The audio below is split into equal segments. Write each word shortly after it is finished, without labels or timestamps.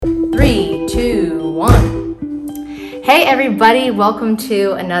Hey everybody, welcome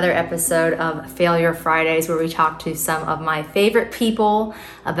to another episode of Failure Fridays, where we talk to some of my favorite people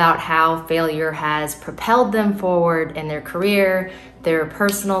about how failure has propelled them forward in their career, their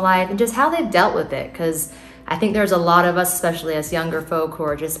personal life, and just how they've dealt with it. Because I think there's a lot of us, especially as younger folk, who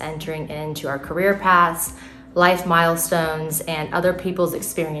are just entering into our career paths, life milestones, and other people's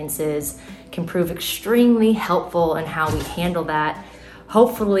experiences can prove extremely helpful in how we handle that.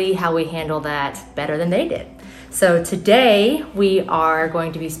 Hopefully how we handle that better than they did. So today we are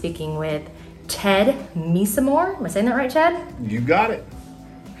going to be speaking with Ted Mecimore. Am I saying that right, Ted? You got it.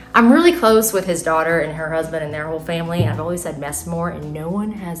 I'm really close with his daughter and her husband and their whole family. I've always said Mecimore and no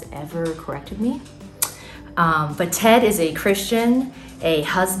one has ever corrected me. But Ted is a Christian, a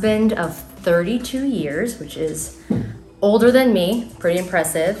husband of 32 years, which is older than me, pretty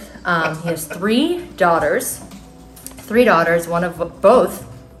impressive. He has three daughters, one of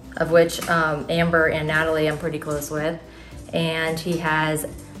both of which Amber and Natalie I'm pretty close with. And he has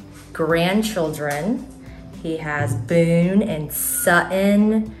grandchildren. He has Boone and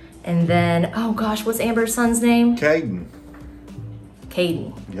Sutton. And then, oh gosh, what's Amber's son's name? Caden.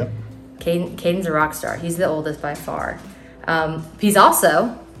 Yep. Caden's a rock star. He's the oldest by far. He's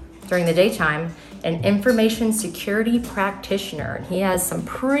also, during the daytime, an information security practitioner. He has some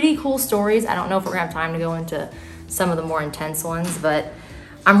pretty cool stories. I don't know if we're gonna have time to go into some of the more intense ones, but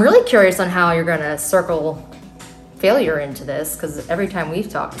I'm really curious on how you're gonna circle failure into this, because every time we've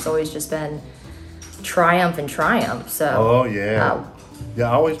talked, it's always just been triumph and triumph. So. Oh yeah. I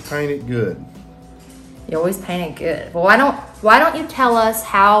always paint it good. You always paint it good. Well, why don't you tell us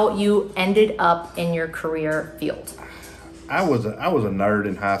how you ended up in your career field? I was a nerd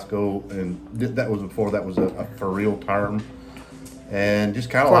in high school, and that was before that was a for real term, and just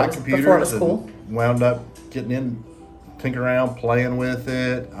kind of like computers. Before it was cool. Wound up getting in, tinker around, playing with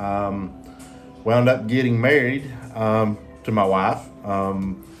it. Wound up getting married to my wife,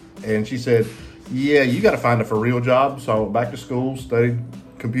 and she said, "Yeah, you got to find a for real job." So I went back to school, studied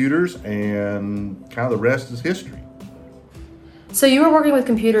computers, and kind of the rest is history. So you were working with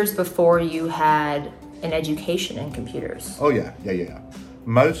computers before you had an education in computers? Oh yeah.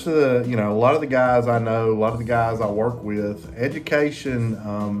 Most of the, a lot of the guys I know, a lot of the guys I work with, education,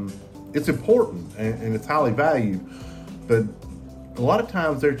 it's important and it's highly valued, but a lot of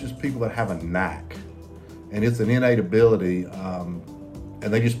times they're just people that have a knack, and it's an innate ability, and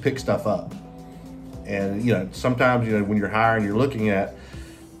they just pick stuff up. And sometimes when you're hiring, you're looking at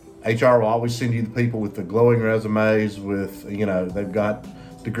HR will always send you the people with the glowing resumes with they've got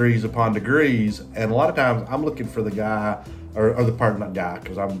degrees upon degrees, and a lot of times I'm looking for the guy or the partner, not guy,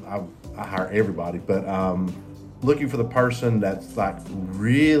 because I hire everybody, but looking for the person that's like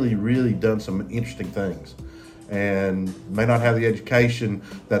really done some interesting things and may not have the education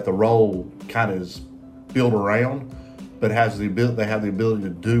that the role kind of is built around, but they have the ability to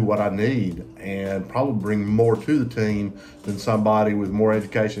do what I need and probably bring more to the team than somebody with more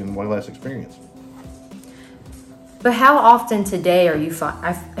education and way less experience. But how often today are you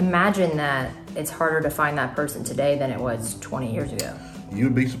I imagine that it's harder to find that person today than it was 20 years ago.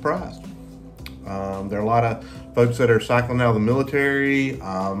 You'd be surprised. There are a lot of folks that are cycling out of the military.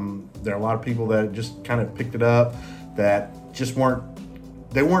 There are a lot of people that just kind of picked it up that just weren't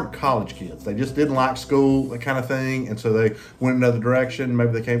college kids. They just didn't like school, that kind of thing. And so they went another direction.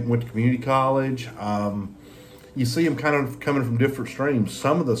 Maybe they went to community college. You see them kind of coming from different streams.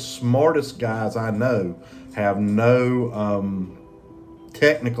 Some of the smartest guys I know have no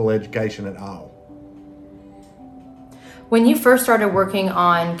technical education at all. When you first started working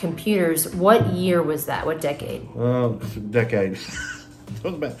on computers, what year was that? What decade? Decade.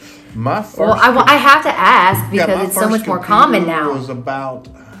 My first. Well, I have to ask because it's so much more common now. It was about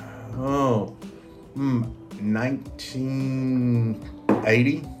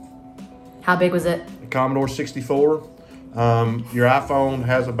 1980. How big was it? The Commodore 64. Your iPhone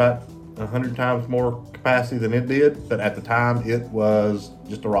has about 100 times more capacity than it did, but at the time it was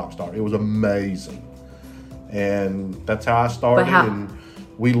just a rock star. It was amazing, and that's how I started. And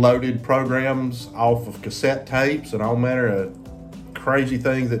we loaded programs off of cassette tapes and all manner of crazy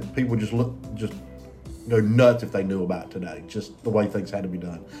things that people just go nuts if they knew about today. Just the way things had to be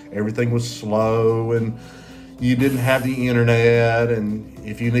done. Everything was slow, and you didn't have the internet, and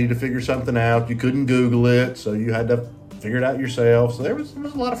if you needed to figure something out, you couldn't Google it, so you had to figure it out yourself. So it was a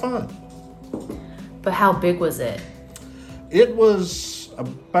lot of fun. But how big was it? It was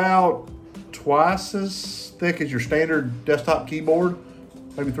about twice as thick as your standard desktop keyboard,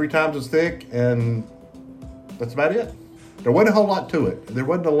 maybe 3 times as thick, and that's about it. There wasn't a whole lot to it. There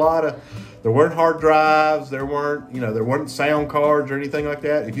weren't hard drives, there weren't sound cards or anything like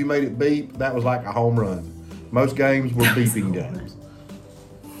that. If you made it beep, that was like a home run. Most games were beeping games.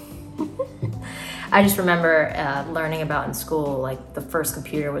 I just remember learning about in school, like the first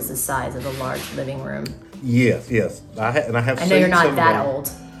computer was the size of a large living room. Yes. I have. I know you're not that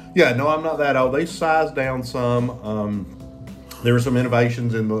old. Yeah, no, I'm not that old. They sized down some. There were some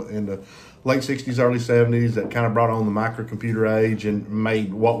innovations in the late 60s, early 70s that kind of brought on the microcomputer age and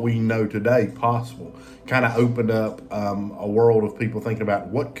made what we know today possible. Kind of opened up a world of people thinking about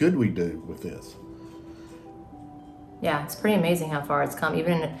what could we do with this. Yeah, it's pretty amazing how far it's come.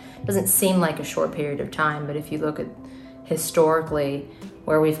 Even it doesn't seem like a short period of time, but if you look at historically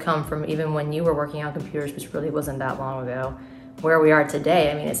where we've come from, even when you were working on computers, which really wasn't that long ago, where we are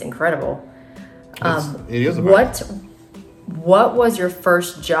today, I mean, it's incredible. It is amazing. What was your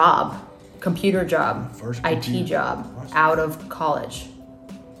first job, computer job, First IT computer job, out of college?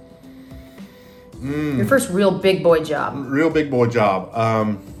 Your first real big boy job. Real big boy job.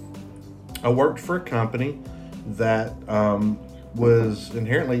 I worked for a company that was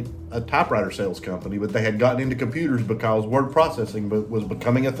inherently a typewriter sales company, but they had gotten into computers because word processing was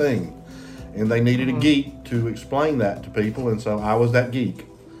becoming a thing. And they needed a geek to explain that to people, and so I was that geek.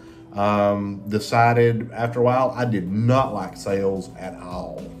 Decided after a while I did not like sales at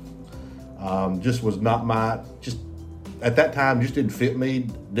all. Just was not at that time, just didn't fit me.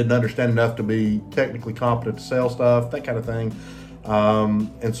 Didn't understand enough to be technically competent to sell stuff, that kind of thing.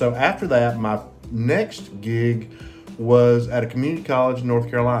 And so after that, my next gig was at a community college in North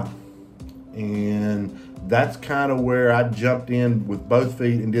Carolina. And that's kind of where I jumped in with both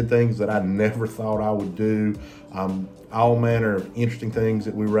feet and did things that I never thought I would do. All manner of interesting things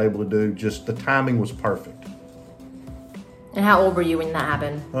that we were able to do. Just the timing was perfect. And how old were you when that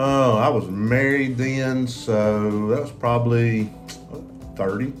happened? Oh, I was married then, so that was probably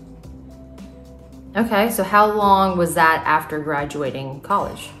 30. Okay, so how long was that after graduating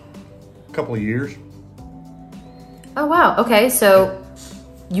college? A couple of years. Oh, wow. Okay, so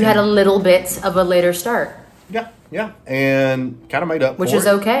you had a little bit of a later start. Yeah, and kind of made up for it. Which is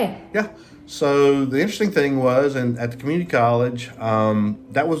okay. Yeah. So the interesting thing was, and at the community college,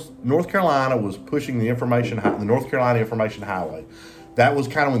 that was North Carolina was pushing the North Carolina Information Highway. That was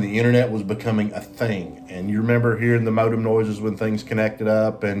kind of when the internet was becoming a thing. And you remember hearing the modem noises when things connected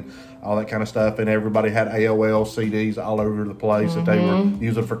up and all that kind of stuff. And everybody had AOL CDs all over the place that they were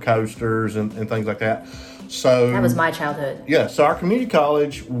using for coasters and things like that. So that was my childhood. Yeah. So our community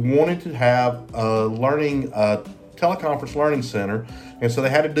college wanted to have a teleconference learning center. And so they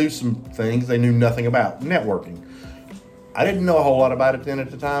had to do some things they knew nothing about, networking. I didn't know a whole lot about it then at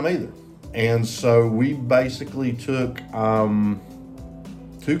the time either. And so we basically took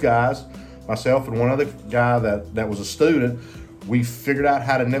two guys, myself and one other guy that was a student. We figured out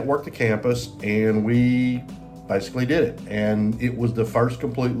how to network the campus, and we basically did it. And it was the first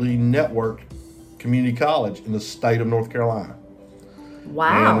completely networked community college in the state of North Carolina.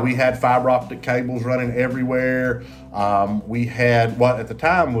 Wow. And we had fiber optic cables running everywhere. We had what at the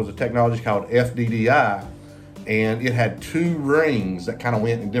time was a technology called FDDI, and it had two rings that kind of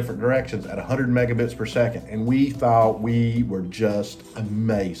went in different directions at 100 megabits per second. And we thought we were just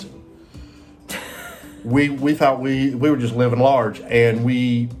amazing. We thought we were just living large. And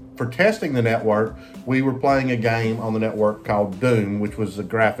for testing the network, we were playing a game on the network called Doom, which was a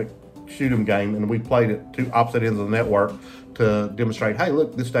graphic shoot 'em game, and we played it two opposite ends of the network to demonstrate, hey,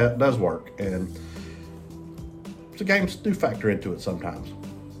 look, this does work. And the games do factor into it sometimes.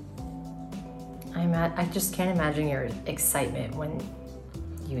 I just can't imagine your excitement when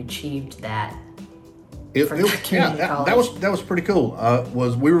you achieved that. That was pretty cool.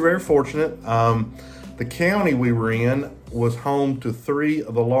 We were very fortunate. The county we were in was home to three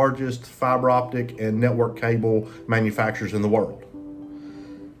of the largest fiber optic and network cable manufacturers in the world.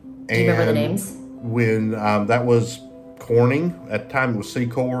 Do you remember the names? When that was Corning, at the time it was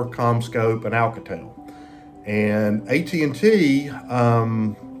Secor, CommScope, and Alcatel. And AT&T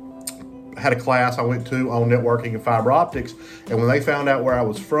had a class I went to on networking and fiber optics, and when they found out where I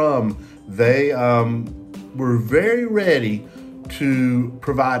was from, they were very ready to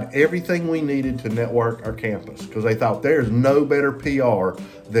provide everything we needed to network our campus, because they thought there's no better PR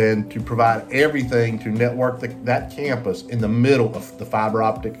than to provide everything to network that campus in the middle of the fiber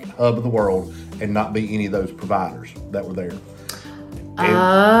optic hub of the world and not be any of those providers that were there.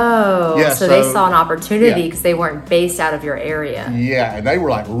 So they saw an opportunity because they weren't based out of your area. Yeah, and they were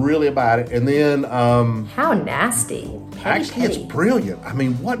like really about it. And then how nasty. Petty. It's brilliant. I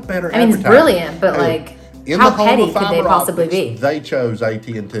mean, what better it's brilliant, but how petty could they possibly be? They chose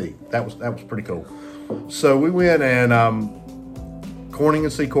AT&T. That was pretty cool. So we went, and Corning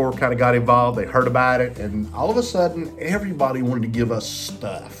and Secor kind of got involved. They heard about it, and all of a sudden, everybody wanted to give us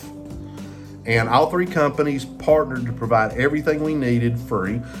stuff. And all three companies partnered to provide everything we needed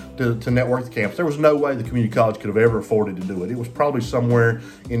free to network the campus. There was no way the community college could have ever afforded to do it. It was probably somewhere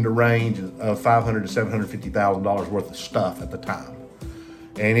in the range of $500,000 to $750,000 worth of stuff at the time.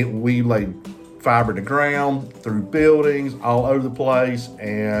 And we laid fiber to ground through buildings all over the place,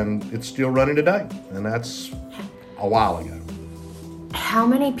 and it's still running today. And that's a while ago. How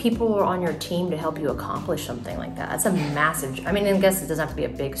many people are on your team to help you accomplish something like that? That's a massive, I mean, I guess it doesn't have to be a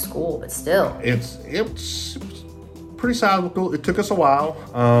big school, but still. It's pretty sizable. It took us a while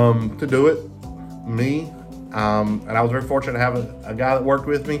to do it, and I was very fortunate to have a guy that worked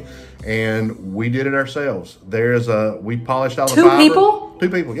with me, and we did it ourselves. We polished all the fiber. 2 people? 2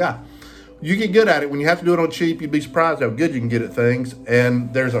 people, yeah. You get good at it. When you have to do it on cheap, you'd be surprised how good you can get at things.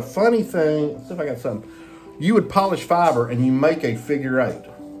 And there's a funny thing. Let's see if I got something. You would polish fiber and you make a figure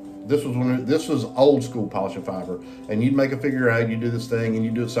 8. This was old school polishing fiber, and you'd make a figure 8. You do this thing and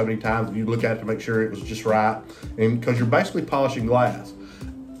you do it so many times, and you look at it to make sure it was just right, and because you're basically polishing glass.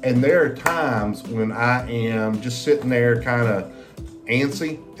 And there are times when I am just sitting there kind of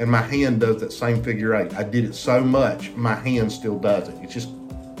antsy, and my hand does that same figure 8. I did it so much, my hand still does it. It's just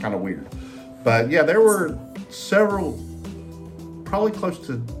kind of weird. But yeah, there were several, probably close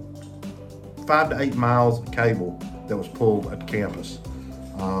to 5 to 8 miles of cable that was pulled at the campus.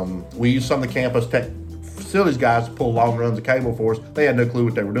 We used some of the campus facilities guys to pull long runs of cable for us. They had no clue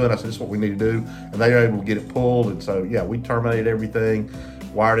what they were doing. I said, this is what we need to do. And they were able to get it pulled. And so, yeah, we terminated everything,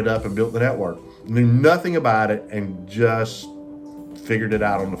 wired it up, and built the network. Knew nothing about it and just figured it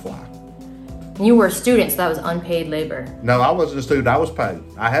out on the fly. You were a student, so that was unpaid labor. No, I wasn't a student. I was paid.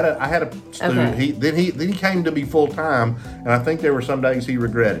 I had a student. Okay. Then he came to be full time, and I think there were some days he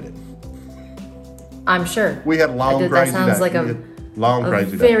regretted it. I'm sure. We had long, crazy days. That sounds like a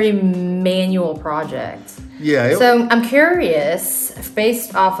very manual project. Yeah. So I'm curious,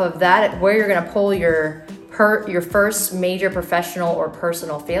 based off of that, where you're going to pull your first major professional or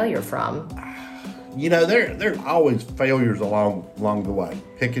personal failure from. You know, there are always failures along the way.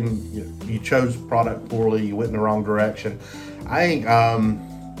 You chose the product poorly, you went in the wrong direction. I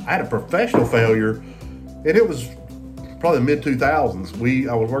had a professional failure, and it was probably the mid-2000s.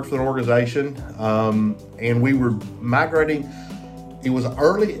 I was working for an organization, and we were migrating. It was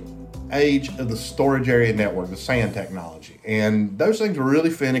early age of the storage area network, the SAN technology. And those things were really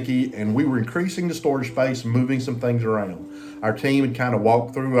finicky, and we were increasing the storage space and moving some things around. Our team had kind of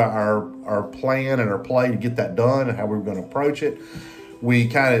walked through our plan and our play to get that done and how we were going to approach it. We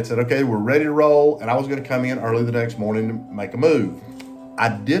kind of said, okay, we're ready to roll, and I was going to come in early the next morning to make a move. I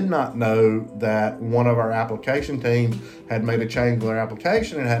did not know that one of our application teams had made a change in their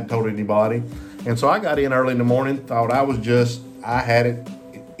application and hadn't told anybody. And so I got in early in the morning, thought I had it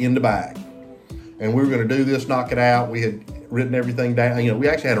in the bag. And we were going to do this, knock it out. We had written everything down. We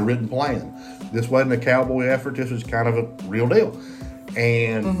actually had a written plan. This wasn't a cowboy effort. This was kind of a real deal.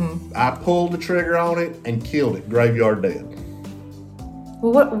 And I pulled the trigger on it and killed it, graveyard dead.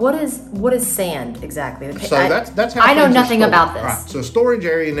 Well, what is sand exactly? So that's how I know nothing about this. Right. So storage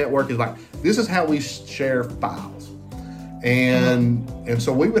area network is this is how we share files. And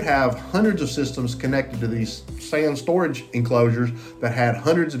so we would have hundreds of systems connected to these SAN storage enclosures that had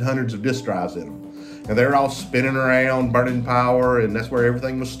hundreds and hundreds of disk drives in them. And they're all spinning around, burning power, and that's where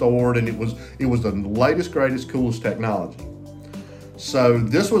everything was stored. And it was the latest, greatest, coolest technology. So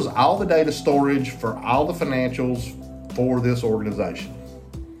this was all the data storage for all the financials for this organization.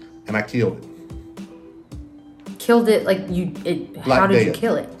 And I killed it. Killed it how did you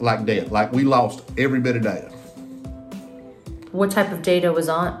kill it? Like dead. Like we lost every bit of data. What type of data was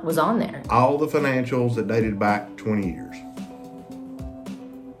on there? All the financials that dated back 20 years.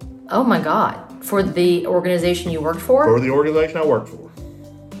 Oh my God. For the organization you worked for? For the organization I worked for.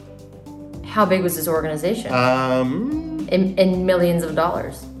 How big was this organization? In millions of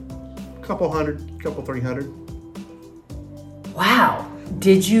dollars? Couple 300. Wow.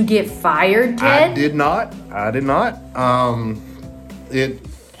 Did you get fired, Ted? I did not.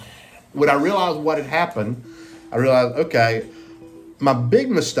 When I realized what had happened, I realized, okay, my big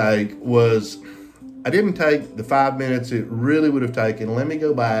mistake was I didn't take the 5 minutes it really would have taken. Let me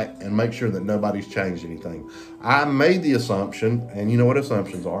go back and make sure that nobody's changed anything. I made the assumption, and you know what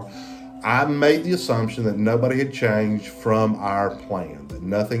assumptions are. I made the assumption that nobody had changed from our plan, that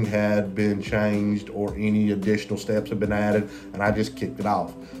nothing had been changed or any additional steps had been added, and I just kicked it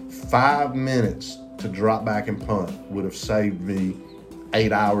off. 5 minutes to drop back and punt would have saved me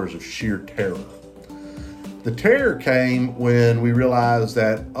 8 hours of sheer terror. The terror came when we realized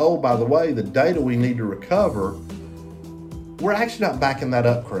that, oh, by the way, the data we need to recover, we're actually not backing that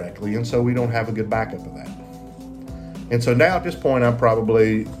up correctly, and so we don't have a good backup of that. And so now at this point, I'm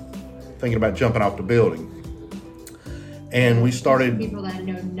probably thinking about jumping off the building. And we started. People that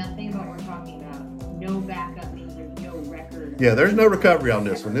know nothing about what we're talking about. No backup means there's no record. Yeah, there's no recovery on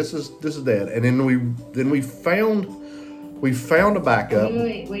this one. This is dead. And then we found a backup.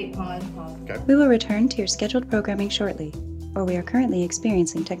 Wait, pause. Okay. We will return to your scheduled programming shortly, or we are currently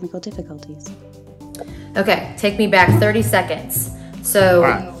experiencing technical difficulties. Okay, take me back 30 seconds. So, All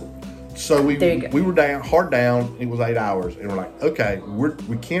right. So we were hard down. It was 8 hours, and we're like, okay,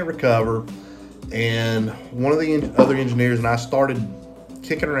 we can't recover. And one of the other engineers and I started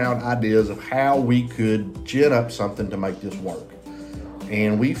kicking around ideas of how we could gin up something to make this work.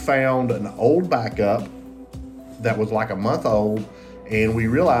 And we found an old backup that was like a month old, and we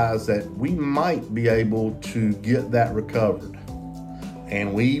realized that we might be able to get that recovered.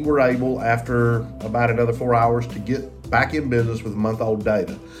 And we were able, after about another 4 hours, to get back in business with month-old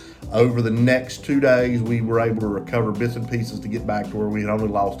data. Over the next 2 days, we were able to recover bits and pieces to get back to where we had only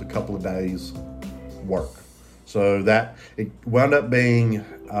lost a couple of days' work. So that it wound up being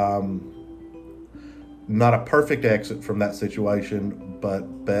not a perfect exit from that situation,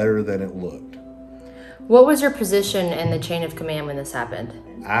 but better than it looked. what was your position in the chain of command when this happened?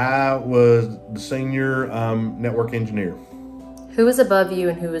 I was the senior network engineer. Who was above you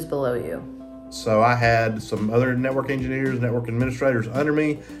and who was below you? So I had some other network engineers, network administrators under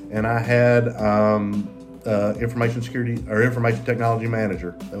me, and I had information security or information technology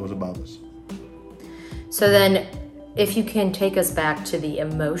manager that was above us. So then, if you can take us back to the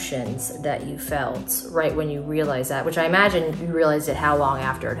emotions that you felt right when you realized that, which I imagine you realized it how long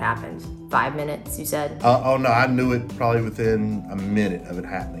after it happened? 5 minutes, you said? Oh no, I knew it probably within a minute of it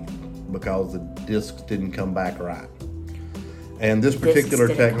happening because the discs didn't come back right. And this particular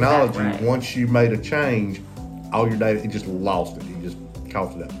technology, once you made a change, all your data, it just lost it. You just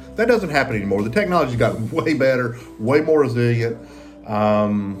coughed it up. That doesn't happen anymore. The technology's got way better, way more resilient.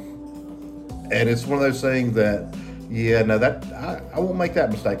 And it's one of those things that, yeah, no, that I won't make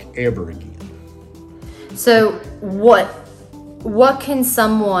that mistake ever again. So what can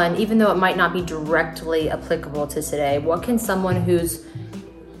someone, even though it might not be directly applicable to today, what can someone who's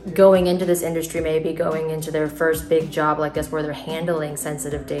going into this industry, maybe going into their first big job like this where they're handling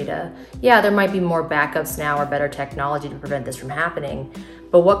sensitive data, yeah, there might be more backups now or better technology to prevent this from happening,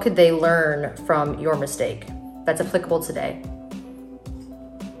 but what could they learn from your mistake that's applicable today?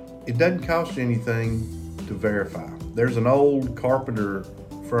 It doesn't cost you anything to verify. There's an old carpenter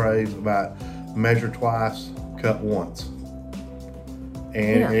phrase about measure twice, cut once.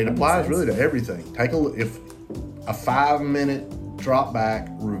 And it applies really to everything. Take a look. If a 5-minute drop back,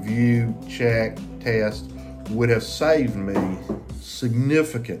 review, check, test would have saved me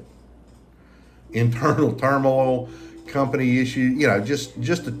significant internal turmoil, company issue, just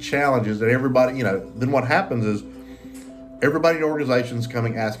the challenges that everybody, then what happens is everybody in the organization's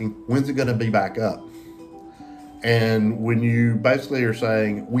coming asking, when's it going to be back up? And when you basically are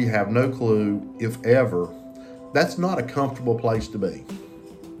saying, we have no clue, if ever, that's not a comfortable place to be.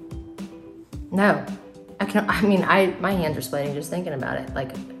 No. My hands are sweating just thinking about it.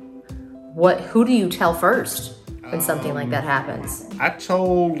 Like, who do you tell first when something like that happens? I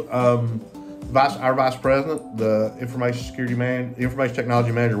told our vice president, the information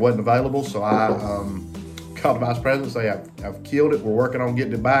technology manager wasn't available, so I called the vice president and say, I've killed it, we're working on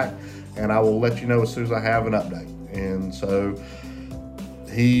getting it back, and I will let you know as soon as I have an update. And so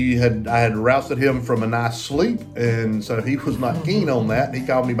I had rousted him from a nice sleep, and so he was not keen on that. He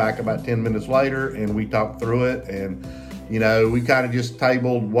called me back about 10 minutes later, and we talked through it, and we kind of just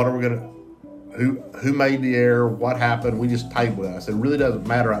tabled who made the error, what happened. We just tabled it. I said, it really doesn't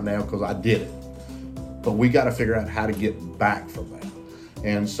matter right now because I did it, but we got to figure out how to get back from that.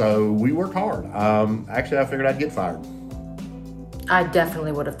 And so we worked hard. Actually, I figured I'd get fired. I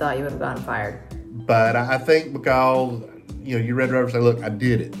definitely would have thought you would have gotten fired. But I think because you read it over and say, look, I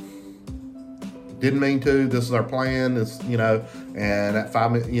did it. Didn't mean to. This is our plan. It's, and at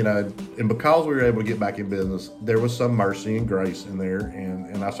 5 minutes, and because we were able to get back in business, there was some mercy and grace in there,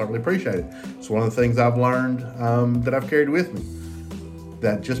 and I certainly appreciate it. It's one of the things I've learned that I've carried with me.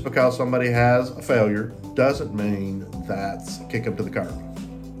 That just because somebody has a failure doesn't mean that's a kick up to the curb.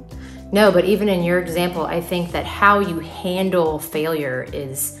 No, but even in your example, I think that how you handle failure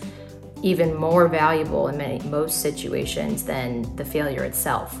is even more valuable in most situations than the failure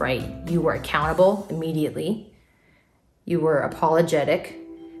itself, right? You were accountable immediately, you were apologetic,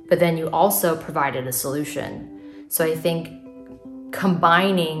 but then you also provided a solution. So I think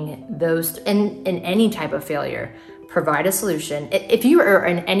combining those in any type of failure, provide a solution. If you are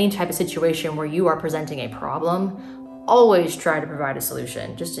in any type of situation where you are presenting a problem, always try to provide a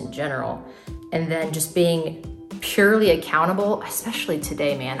solution, just in general. And then just being purely accountable, especially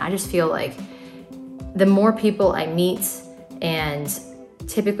today, man. I just feel like the more people I meet, and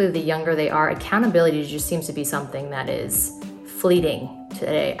typically the younger they are, accountability just seems to be something that is fleeting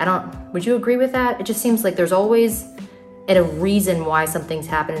today. Would you agree with that? It just seems like there's always a reason why something's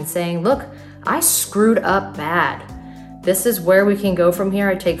happened, and saying, look, I screwed up bad. This is where we can go from here.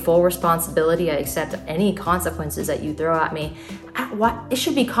 I take full responsibility. I accept any consequences that you throw at me. It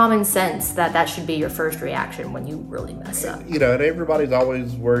should be common sense that should be your first reaction when you really mess up. And everybody's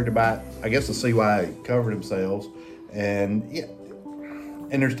always worried about, I guess, the CYA cover themselves. And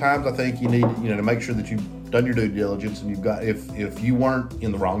there's times I think you need, to make sure that you've done your due diligence, and you've got, if you weren't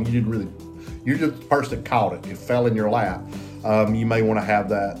in the wrong, you're just the person that caught it. It fell in your lap. You may want to have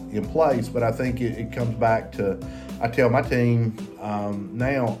that in place. But I think it comes back to, I tell my team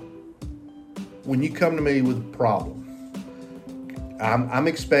now, when you come to me with a problem, I'm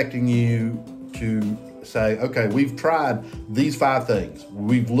expecting you to say, okay, we've tried these 5 things.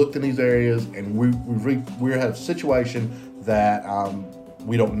 We've looked in these areas, and we have a situation that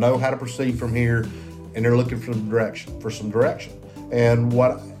we don't know how to proceed from here, and they're looking for some direction. And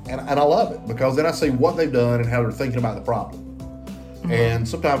I love it, because then I see what they've done and how they're thinking about the problem. Mm-hmm. And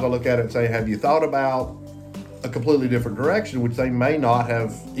sometimes I look at it and say, have you thought about a completely different direction, which they may not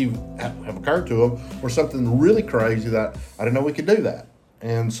have occurred to them, or something really crazy that I didn't know we could do that.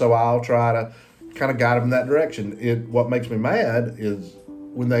 And so I'll try to kind of guide them in that direction. What makes me mad is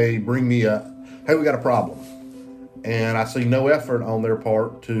when they bring me hey, we got a problem, and I see no effort on their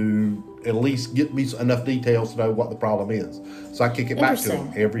part to at least get me enough details to know what the problem is. So I kick it back to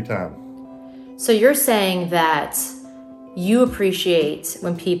them every time. So you're saying that you appreciate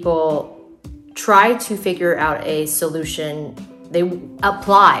when people try to figure out a solution, they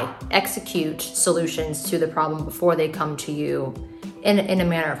execute solutions to the problem before they come to you in a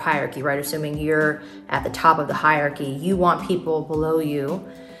manner of hierarchy, right? Assuming you're at the top of the hierarchy, you want people below you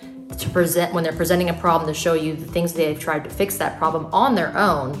to present, when they're presenting a problem, to show you the things they've tried to fix that problem on their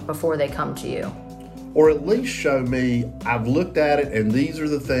own before they come to you. Or at least show me, I've looked at it and these are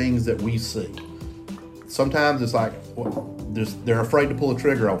the things that we see. Sometimes it's like, they're afraid to pull a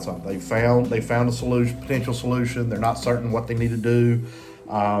trigger on something. They found a solution, potential solution. They're not certain what they need to do.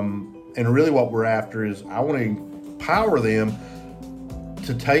 And really what we're after is, I want to empower them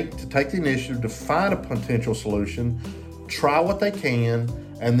to take the initiative to find a potential solution, try what they can,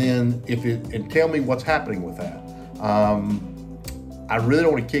 and then and tell me what's happening with that. I really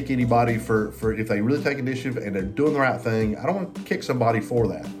don't want to kick anybody for if they really take initiative and they're doing the right thing. I don't want to kick somebody for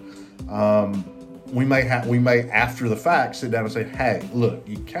that. We may after the fact sit down and say, hey, look,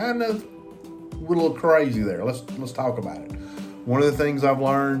 you kind of were a little crazy there. Let's talk about it. One of the things I've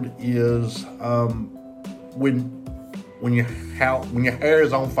learned is when your hair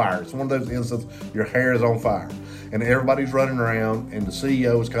is on fire. It's one of those instances, your hair is on fire, and everybody's running around, and the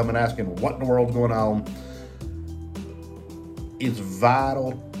CEO is coming asking what in the world's going on. It's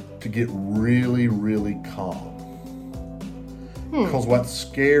vital to get really, really calm. Because what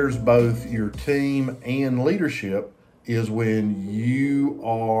scares both your team and leadership is when you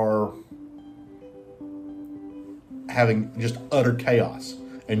are having just utter chaos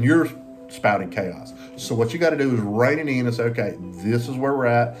and you're spouting chaos. So what you got to do is rein it in and say, okay, this is where we're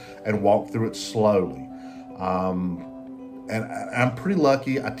at, and walk through it slowly. And I'm pretty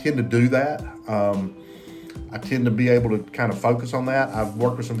lucky. I tend to do that. I tend to be able to kind of focus on that. I've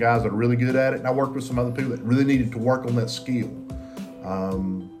worked with some guys that are really good at it, and I worked with some other people that really needed to work on that skill.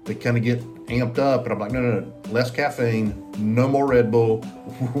 They kind of get amped up, and I'm like, no, less caffeine, no more Red Bull.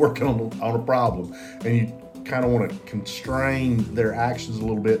 We're working on a problem. And you kind of want to constrain their actions a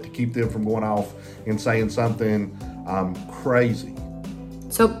little bit to keep them from going off and saying something crazy.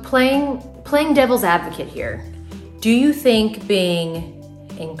 So playing devil's advocate here, do you think being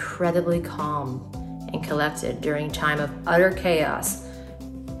incredibly calm and collected during time of utter chaos,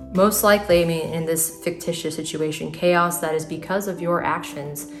 most likely, in this fictitious situation, chaos that is because of your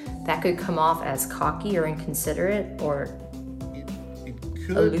actions, that could come off as cocky or inconsiderate or it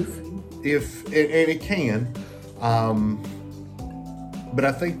could, aloof? And it can. But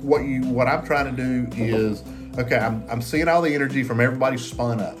I think what I'm trying to do is, okay, I'm seeing all the energy from everybody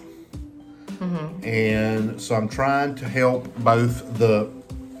spun up. Mm-hmm. And so I'm trying to help both the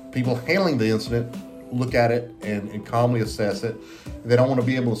people handling the incident look at it and calmly assess it. They don't want to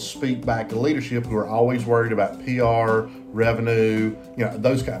be able to speak back to leadership who are always worried about PR, revenue,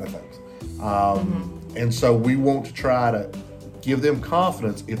 those kind of things. And so we want to try to give them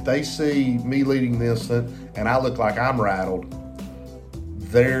confidence. If they see me leading the incident and I look like I'm rattled,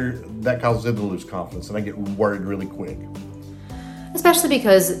 that causes them to lose confidence and they get worried really quick. Especially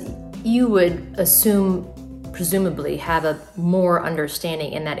because you would assume presumably have a more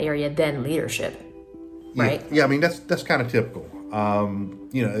understanding in that area than leadership, right? Yeah, I mean, that's kind of typical.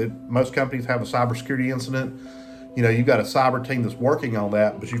 Most companies have a cybersecurity incident. You've got a cyber team that's working on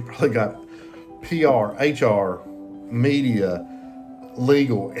that, but you've probably got PR, HR, media,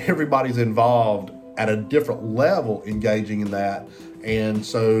 legal, everybody's involved at a different level engaging in that. And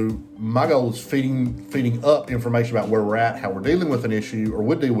so my goal is feeding up information about where we're at, how we're dealing with an issue or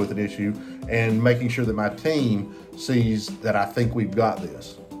would deal with an issue, and making sure that my team sees that I think we've got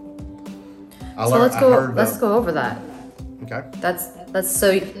this. Let's go over that. Okay. That's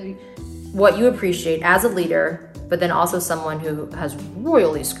so what you appreciate as a leader, but then also someone who has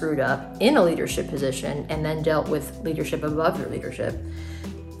royally screwed up in a leadership position and then dealt with leadership above your leadership.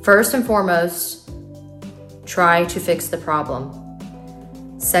 First and foremost, try to fix the problem.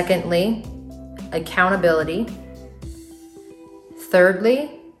 Secondly, accountability. Thirdly,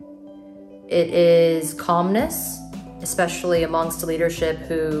 it is calmness, especially amongst leadership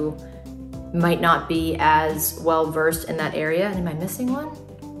who might not be as well versed in that area. And am I missing one?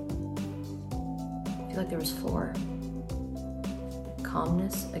 I feel like there was 4.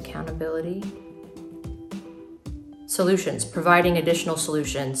 Calmness, accountability, solutions, providing additional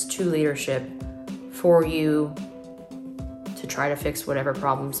solutions to leadership for you to try to fix whatever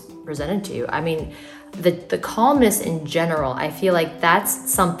problems presented to you. I mean, the calmness in general, I feel like that's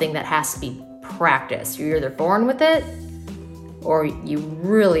something that has to be practiced. You're either born with it or you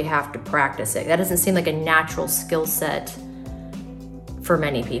really have to practice it. That doesn't seem like a natural skill set for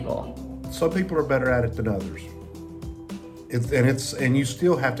many people. Some people are better at it than others. And you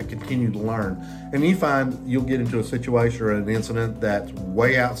still have to continue to learn. And you find you'll get into a situation or an incident that's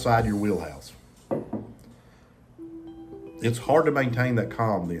way outside your wheelhouse. It's hard to maintain that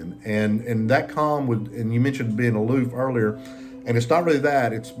calm then. And that calm and you mentioned being aloof earlier, and it's not really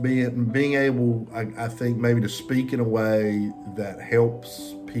that, it's being able, I think, maybe to speak in a way that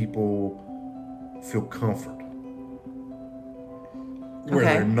helps people feel comfort. Where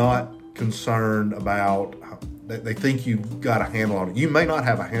they're not concerned about, they think you've got a handle on it. You may not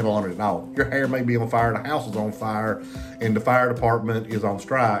have a handle on it at all. Your hair may be on fire, the house is on fire, and the fire department is on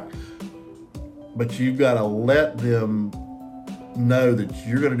strike. But you've got to let them know that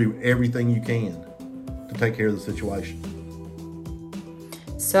you're going to do everything you can to take care of the situation.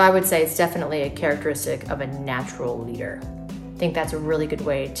 So I would say it's definitely a characteristic of a natural leader. I think that's a really good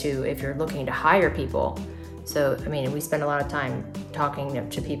way to, if you're looking to hire people. So, I mean, we spend a lot of time talking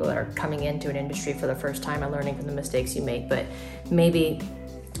to people that are coming into an industry for the first time and learning from the mistakes you make. But maybe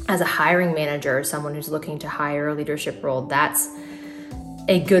as a hiring manager or someone who's looking to hire a leadership role, that's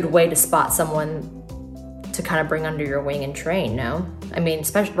a good way to spot someone to kind of bring under your wing and train, no? I mean,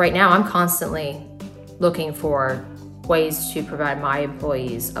 especially right now, I'm constantly looking for ways to provide my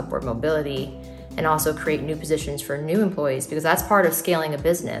employees upward mobility and also create new positions for new employees, because that's part of scaling a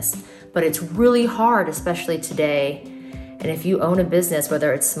business. But it's really hard, especially today. And if you own a business,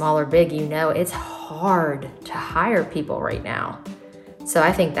 whether it's small or big, it's hard to hire people right now. So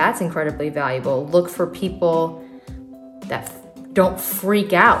I think that's incredibly valuable. Look for people that don't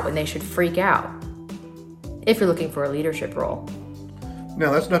freak out when they should freak out, if you're looking for a leadership role.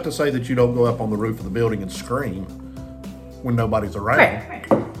 Now, that's not to say that you don't go up on the roof of the building and scream when nobody's around. Right.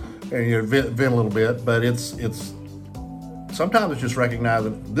 And vent a little bit, but it's sometimes it's just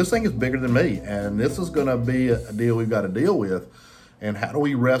recognizing this thing is bigger than me, and this is going to be a deal we've got to deal with. And how do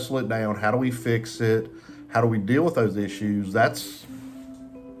we wrestle it down? How do we fix it? How do we deal with those issues? That's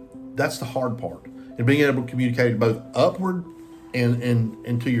the hard part. And being able to communicate both upward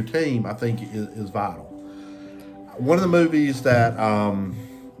and to your team, I think, is vital. One of the movies that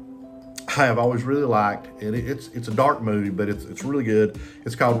I have always really liked, and it's a dark movie, but it's really good.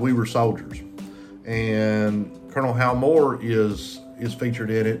 It's called We Were Soldiers, and Colonel Hal Moore is featured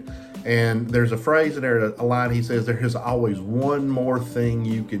in it. And there's a phrase in there, a line he says, "There is always one more thing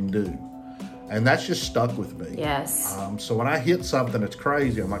you can do," and that's just stuck with me. Yes. So when I hit something that's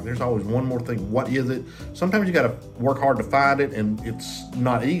crazy, I'm like, "There's always one more thing. What is it?" Sometimes you got to work hard to find it, and it's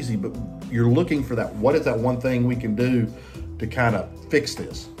not easy. But you're looking for that. What is that one thing we can do to kind of fix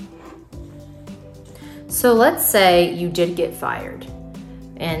this? So let's say you did get fired,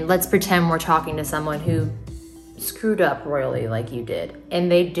 and let's pretend we're talking to someone who screwed up royally like you did, and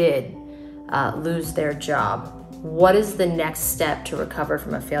they did lose their job. What is the next step to recover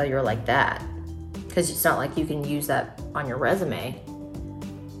from a failure like that? Because it's not like you can use that on your resume.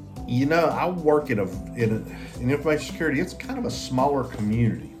 I work in information security. It's kind of a smaller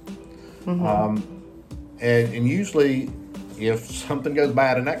community. Mm-hmm. And usually if something goes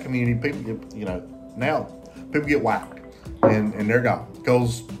bad in that community, people get, now people get whacked and they're gone,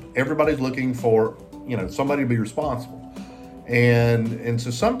 because everybody's looking for somebody to be responsible. And so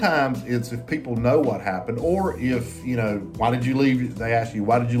sometimes it's if people know what happened, or if, why did you leave? They ask you,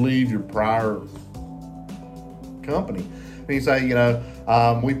 why did you leave your prior company? And you say,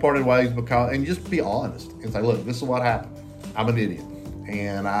 we parted ways because, and just be honest and say, look, this is what happened. I'm an idiot.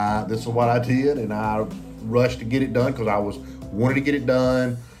 And this is what I did. And I rushed to get it done because I wanted to get it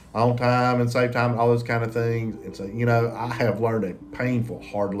done on time and save time and all those kind of things. And so, I have learned a painful,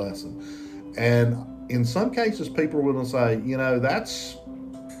 hard lesson. And in some cases, people are willing to say, that's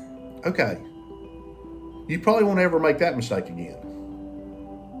okay. You probably won't ever make that mistake again.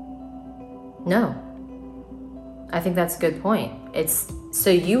 No. I think that's a good point. So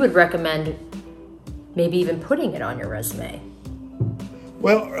you would recommend maybe even putting it on your resume?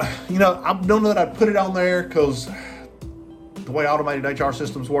 Well, I don't know that I'd put it on there because the way automated HR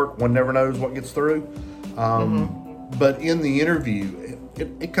systems work, one never knows what gets through. But in the interview,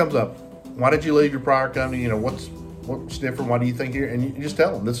 it comes up. Why did you leave your prior company? What's different? Why do you think here? And you just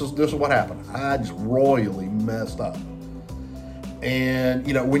tell them this is what happened. I just royally messed up. And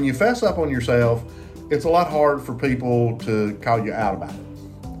when you fess up on yourself, it's a lot hard for people to call you out about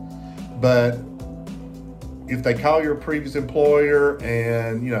it. But if they call your previous employer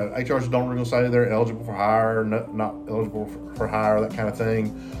and, HRs don't really say they're eligible for hire, not eligible for hire, that kind of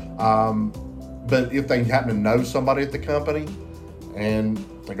thing. But if they happen to know somebody at the company and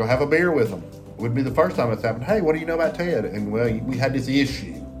they go have a beer with them, it would be the first time it's happened. Hey, what do you know about Ted? And well, we had this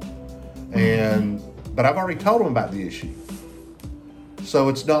issue. But I've already told them about the issue. So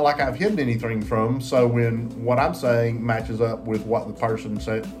it's not like I've hidden anything from them. So when what I'm saying matches up with what the person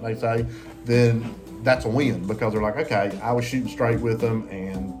they say, then that's a win because they're like, okay, I was shooting straight with them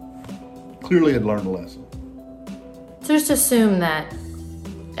and clearly had learned a lesson. So just assume that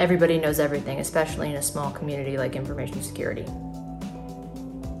everybody knows everything, especially in a small community like information security.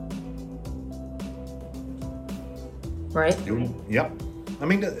 Right? Yep. I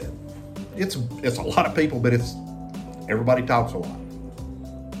mean, it's a lot of people, but everybody talks a lot.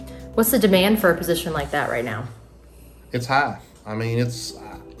 What's the demand for a position like that right now? It's high. I mean,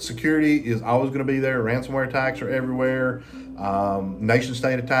 security is always going to be there. Ransomware attacks are everywhere. Nation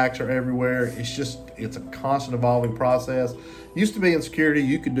state attacks are everywhere. It's a constant evolving process. Used to be in security,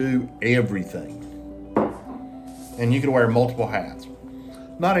 you could do everything. And you could wear multiple hats.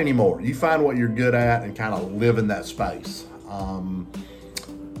 Not anymore. You find what you're good at and kind of live in that space.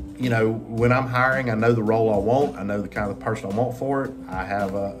 When I'm hiring, I know the role I want. I know the kind of person I want for it. I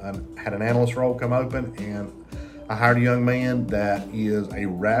have had an analyst role come open, and I hired a young man that is a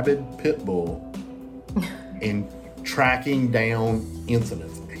rabid pit bull in tracking down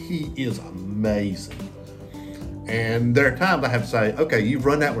incidents. He is amazing. And there are times I have to say, okay, you've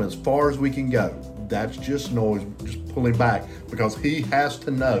run that one as far as we can go. That's just noise, just pull him back because he has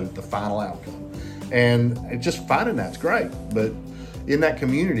to know the final outcome. And just finding that's great. But in that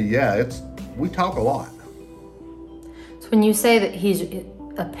community, we talk a lot. So when you say that he's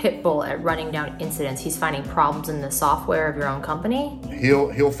a pit bull at running down incidents, he's finding problems in the software of your own company?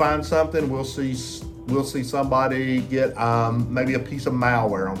 He'll find something. We'll see somebody get maybe a piece of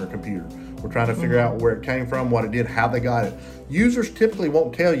malware on their computer. We're trying to figure out where it came from, what it did, how they got it. Users typically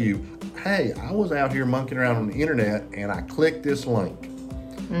won't tell you, hey, I was out here monkeying around on the internet and I clicked this link.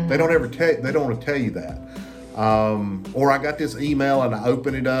 They don't want to tell you that. Or I got this email and I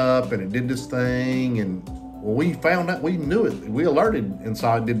opened it up and it did this thing, and we found out, we knew it. We alerted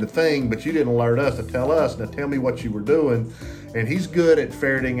inside did the thing, but you didn't alert us to tell us. Now tell me what you were doing. And he's good at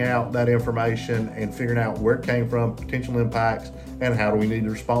ferreting out that information and figuring out where it came from, potential impacts, and how do we need to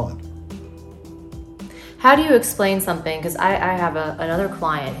respond. How do you explain something? Because I have another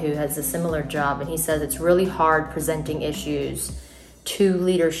client who has a similar job, and he says it's really hard presenting issues to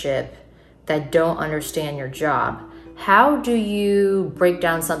leadership that don't understand your job. How do you break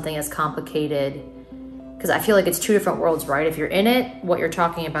down something as complicated? Because I feel like it's two different worlds, right? If you're in it, what you're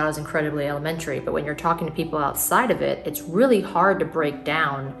talking about is incredibly elementary, but when you're talking to people outside of it, it's really hard to break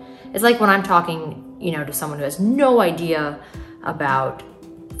down. It's like when I'm talking, to someone who has no idea about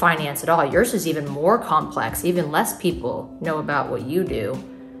finance at all. Yours is even more complex. Even less people know about what you do.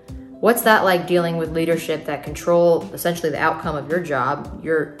 What's that like dealing with leadership that control essentially the outcome of your job,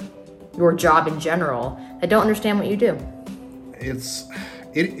 your job in general, that don't understand what you do? It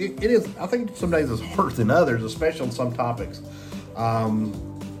is. I think some days it's harder than others, especially on some topics.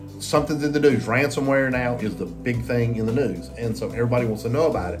 Something's in the news. Ransomware now is the big thing in the news, and so everybody wants to know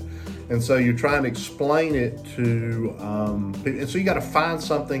about it. And so you're trying to explain it to people, and so you got to find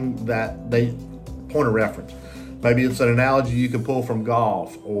something that they point of reference. Maybe it's an analogy you can pull from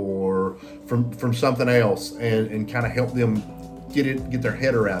golf or from something else, and kind of help them get their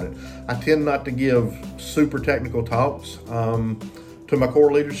head around it. I tend not to give super technical talks to my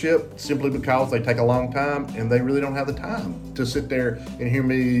core leadership simply because they take a long time and they really don't have the time to sit there and hear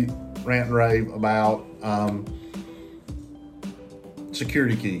me rant and rave about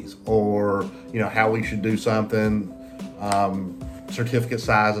security keys or how we should do something, certificate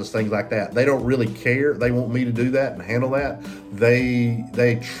sizes, things like that. They don't really care. They want me to do that and handle that.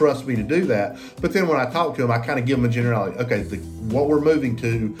 They trust me to do that. But then when I talk to them, I kind of give them a generality. Okay, what we're moving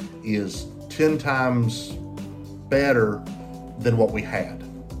to is 10 times better than what we had,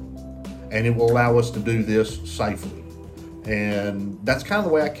 and it will allow us to do this safely. And that's kind of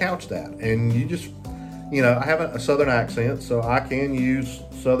the way I couch that. And you just, I have a Southern accent, so I can use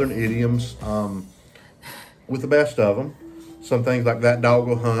Southern idioms with the best of them. Some things like that dog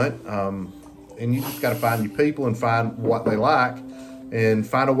will hunt, and you just got to find your people and find what they like and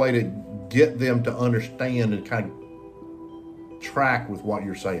find a way to get them to understand and kind of track with what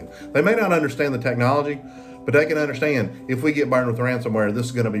you're saying. They may not understand the technology, but they can understand if we get burned with ransomware, this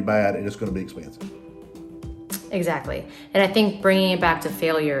is going to be bad and it's going to be expensive. Exactly. And I think bringing it back to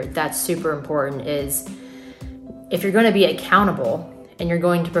failure, that's super important, is if you're going to be accountable and you're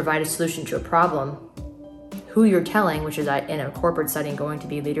going to provide a solution to a problem, who you're telling, which is in a corporate setting going to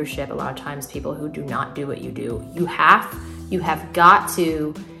be leadership, a lot of times people who do not do what you do. You have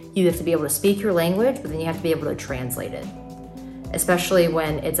to be able to speak your language, but then you have to be able to translate it. Especially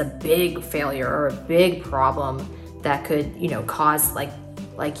when it's a big failure or a big problem that could, cause like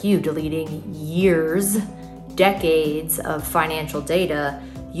you deleting years, decades of financial data.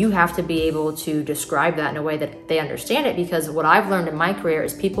 You have to be able to describe that in a way that they understand it, because what I've learned in my career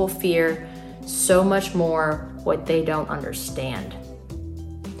is people fear so much more what they don't understand.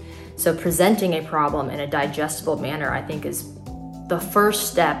 So presenting a problem in a digestible manner, I think, is the first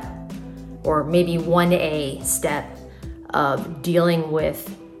step, or maybe 1A step, of dealing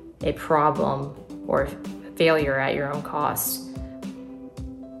with a problem or failure at your own cost.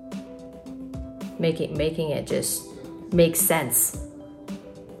 Making it just make sense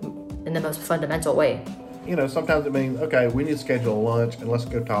in the most fundamental way. Sometimes it means, okay, we need to schedule a lunch and let's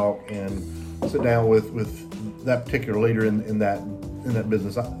go talk and sit down with that particular leader in that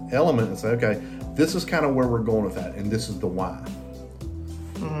business element and say, okay, this is kind of where we're going with that, and this is the why.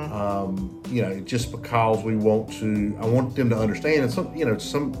 Just because I want them to understand. And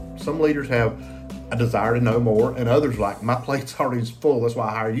some leaders have a desire to know more, and others like, my plate's already full. That's why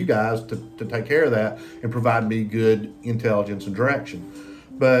I hire you guys to take care of that and provide me good intelligence and direction.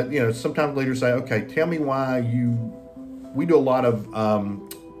 But sometimes leaders say, okay, tell me why we do a lot of,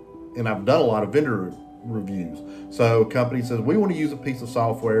 and I've done a lot of vendor reviews. So a company says, we want to use a piece of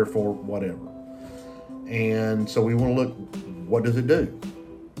software for whatever. And so we want to look, what does it do?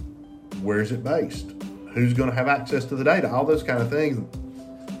 Where is it based? Who's going to have access to the data? All those kind of things.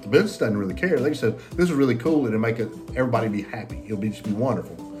 The business doesn't really care. They just said, this is really cool, and it'll make everybody be happy. It'll just be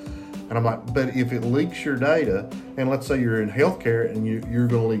wonderful. And I'm like, but if it leaks your data, and let's say you're in healthcare and you're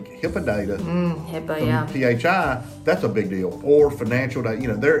going to leak HIPAA data from PHI, that's a big deal. Or financial data,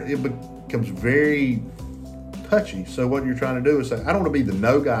 it becomes very touchy. So what you're trying to do is say, I don't want to be the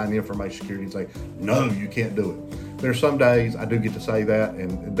no guy in information security and say, no, you can't do it. There's some days I do get to say that,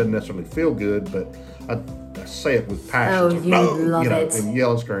 and it doesn't necessarily feel good, but I say it with passion. Oh, love it. And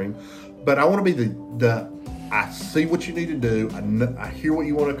yell and scream. But I want to be the I see what you need to do. I hear what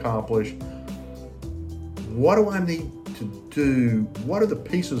you want to accomplish. What do I need to do? What are the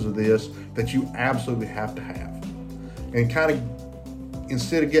pieces of this that you absolutely have to have? And kind of,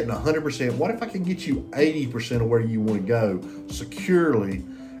 instead of getting 100%, what if I can get you 80% of where you want to go securely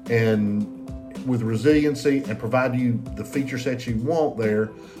and with resiliency, and provide you the feature sets you want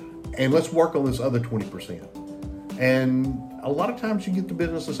there, and let's work on this other 20%. And a lot of times you get the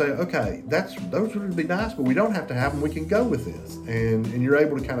business to say, okay, those would be nice, but we don't have to have them. We can go with this. And you're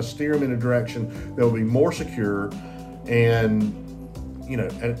able to kind of steer them in a direction that will be more secure. And,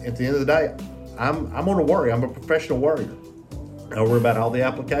 at the end of the day, I'm going to worry. I'm a professional worrier. I worry about all the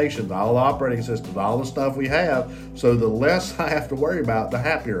applications, all the operating systems, all the stuff we have. So the less I have to worry about, the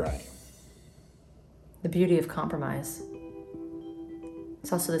happier I am. The beauty of compromise.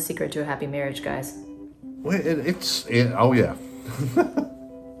 It's also the secret to a happy marriage, guys. Well, oh yeah.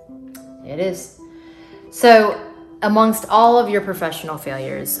 It is. So, amongst all of your professional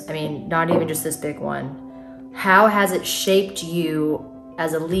failures, not even just this big one, how has it shaped you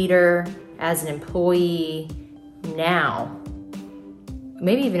as a leader, as an employee now?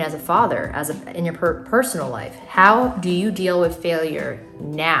 Maybe even as a father, in your personal life. How do you deal with failure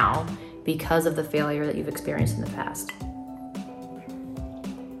now because of the failure that you've experienced in the past?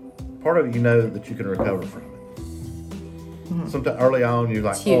 Part of it, that you can recover from it. Sometimes early on, you're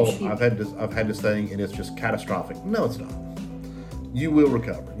like, It's huge. I've had this thing, and it's just catastrophic. No, it's not. You will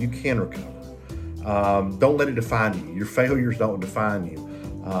recover. You can recover. Don't let it define you. Your failures don't define you.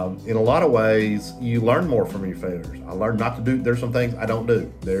 In a lot of ways, you learn more from your failures. I learned not to do. There's some things I don't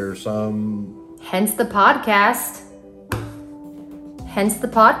do. There's some. Hence the podcast.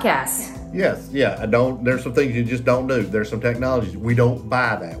 Yes, yeah. I don't. There's some things you just don't do. There's some technologies we don't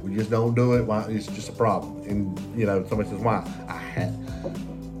buy that. We just don't do it. Why? It's just a problem. And somebody says, "Why?"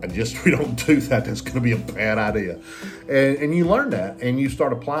 We don't do that. That's going to be a bad idea. And you learn that, and you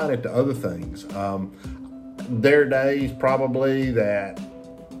start applying it to other things. There are days probably that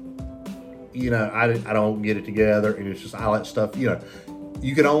I don't get it together, and it's just I let stuff.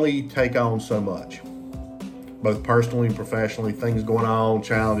 You can only take on so much, both personally and professionally. Things going on,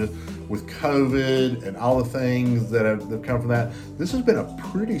 challenges with COVID, and all the things that have come from that. This has been a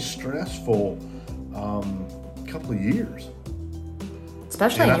pretty stressful couple of years,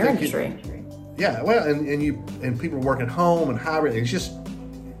 especially in your industry. And people are working home and hybrid.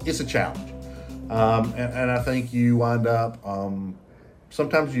 It's a challenge, and I think you wind up.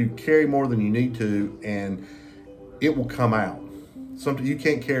 Sometimes you carry more than you need to, and it will come out. Sometimes you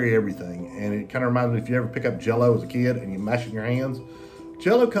can't carry everything, and it kind of reminds me if you ever pick up Jell-O as a kid and you mash it in your hands.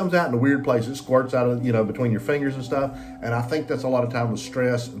 Jell-O comes out in a weird place. It squirts out of between your fingers and stuff. And I think that's a lot of time with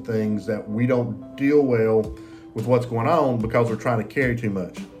stress and things that we don't deal well with what's going on because we're trying to carry too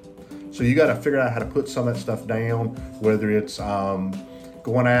much. So you got to figure out how to put some of that stuff down, whether it's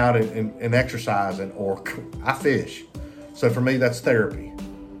going out and exercising, or I fish. So for me, that's therapy.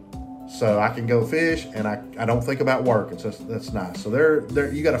 So I can go fish, and I don't think about work, and so that's nice. So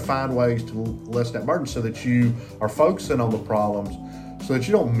there you got to find ways to lessen that burden so that you are focusing on the problems, so that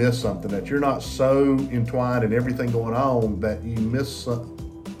you don't miss something, that you're not so entwined in everything going on that you miss a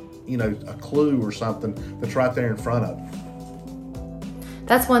clue or something that's right there in front of you.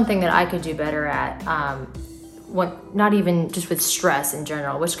 That's one thing that I could do better at. Not even just with stress in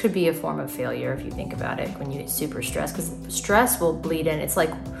general, which could be a form of failure if you think about it when you get super stressed, because stress will bleed in. It's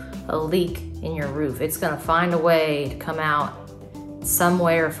like a leak in your roof. It's going to find a way to come out some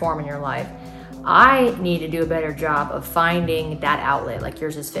way or form in your life. I need to do a better job of finding that outlet, like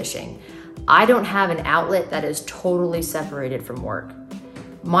yours is fishing. I don't have an outlet that is totally separated from work.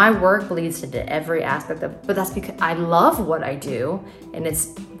 My work bleeds into every aspect but that's because I love what I do, and it's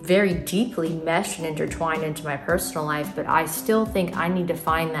very deeply meshed and intertwined into my personal life, but I still think I need to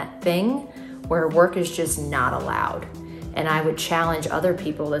find that thing where work is just not allowed. And I would challenge other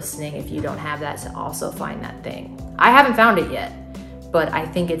people listening, if you don't have that, to also find that thing. I haven't found it yet, but I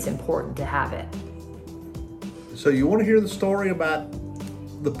think it's important to have it. So you want to hear the story about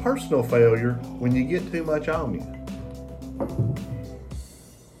the personal failure when you get too much on you?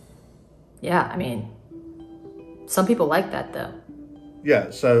 Yeah, I mean, some people like that though.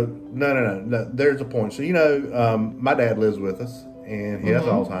 Yeah, so no. There's a point. So my dad lives with us, and he has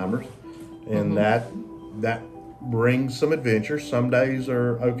Alzheimer's, and that brings some adventure. Some days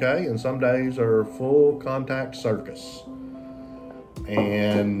are okay, and some days are full contact circus.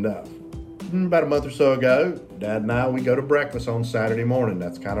 And about a month or so ago, Dad and I, we go to breakfast on Saturday morning.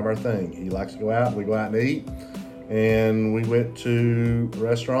 That's kind of our thing. He likes to go out. We go out and eat. And we went to a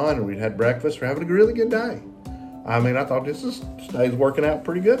restaurant, and we had breakfast. We're having a really good day. I mean, I thought this day's working out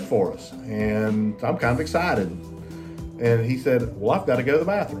pretty good for us. And I'm kind of excited. And he said, well, I've got to go to the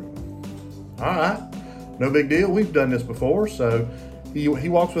bathroom. All right. No big deal. We've done this before. So he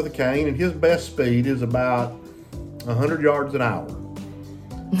walks with a cane, and his best speed is about 100 yards an hour.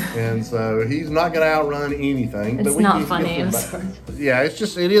 And so he's not going to outrun anything. It's not funny. I'm sorry. Yeah, it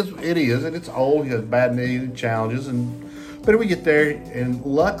is, and it's old. He has bad knees and challenges, but we get there, and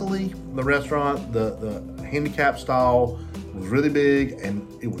luckily the restaurant, the handicap stall was really big, and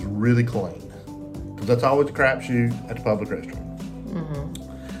it was really clean, because that's always a crapshoot at the public restroom.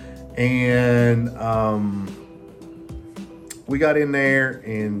 Mm-hmm. And we got in there,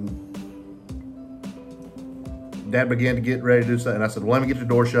 and Dad began to get ready to do something. And I said, well, let me get the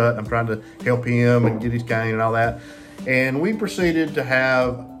door shut. I'm trying to help him and get his cane and all that. And we proceeded to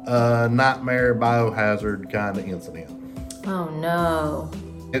have a nightmare biohazard kind of incident. Oh no.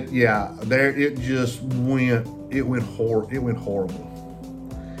 It went horrible.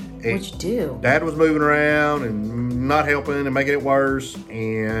 What'd you do? Dad was moving around and not helping and making it worse.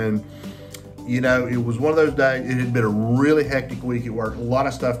 And it was one of those days. It had been a really hectic week at work. A lot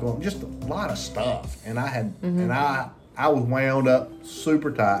of stuff going on, just a lot of stuff. And I had, and I was wound up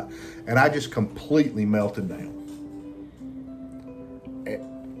super tight, and I just completely melted down.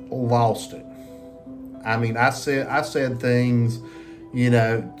 Lost it. I mean, I said things,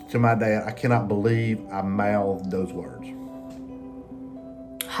 to my dad. I cannot believe I mouthed those words.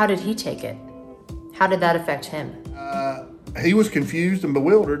 How did he take it? How did that affect him? He was confused and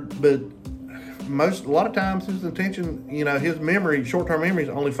bewildered, but a lot of times his attention, his memory, short-term memory is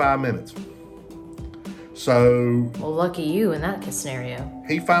only 5 minutes. So, well, lucky you in that scenario.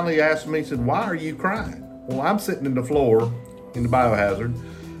 He finally asked me, he said, "Why are you crying?" Well, I'm sitting in the floor in the biohazard,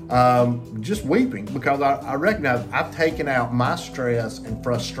 just weeping because I recognize I've taken out my stress and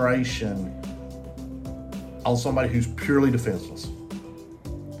frustration on somebody who's purely defenseless.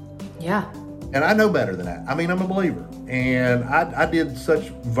 Yeah. And I know better than that. I mean, I'm a believer. And I did such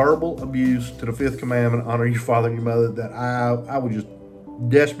verbal abuse to the fifth commandment, honor your father and your mother, that I was just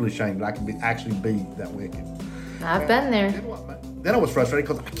desperately ashamed that I could actually be that wicked. I've been there. Then I was frustrated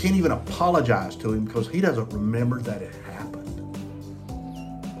because I can't even apologize to him because he doesn't remember that it happened.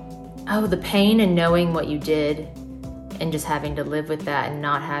 Oh, the pain in knowing what you did and just having to live with that and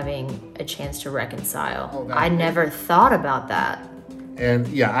not having a chance to reconcile. Oh, I never thought about that. And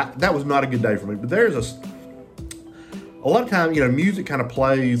yeah, that was not a good day for me. But there's a lot of times, music kind of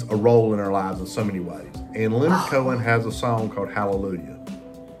plays a role in our lives in so many ways. And Leonard Cohen has a song called Hallelujah.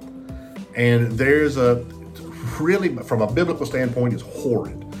 And there's really, from a biblical standpoint, it's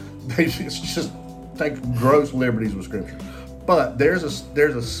horrid. It's just take gross liberties with scripture. But there's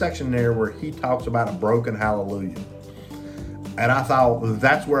a section there where he talks about a broken hallelujah. And I thought,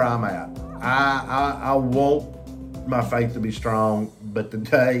 that's where I'm at. I want my faith to be strong, but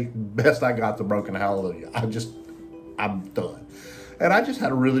today, best I got the broken hallelujah. I'm done. And I just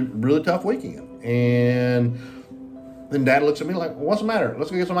had a really, really tough weekend. And then Dad looks at me like, "What's the matter?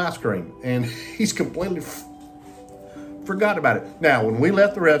 Let's go get some ice cream." And he's completely forgot about it. Now, when we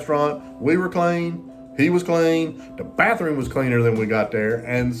left the restaurant, we were clean. He was clean. The bathroom was cleaner than we got there.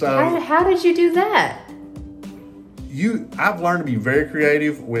 And so... How did you do that? I've learned to be very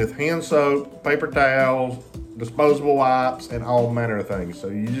creative with hand soap, paper towels, disposable wipes, and all manner of things. So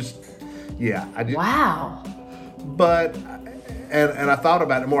you just... Yeah, I did. Wow. But... And I thought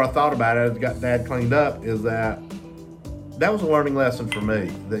about it. The more I thought about it, as got Dad cleaned up, is that was a learning lesson for me.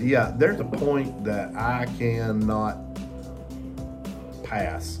 That, yeah, there's a point that I cannot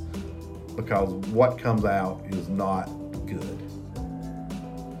pass because what comes out is not good.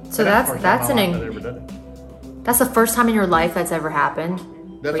 So that's the first time in your life that's ever happened.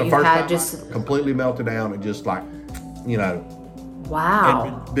 That's the first time I completely melted down and just like,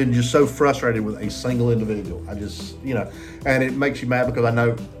 Wow. And been just so frustrated with a single individual. I just, and it makes you mad because I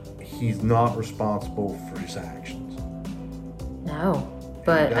know he's not responsible for his actions. No,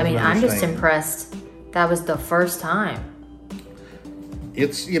 but I mean, I'm just impressed. That was the first time.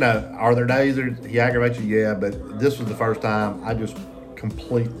 It's, are there days that he aggravates you? Yeah, but this was the first time I just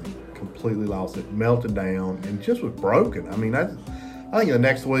completely lost it, melted down, and just was broken. I mean, I think the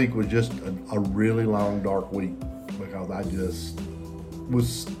next week was just a really long, dark week because I just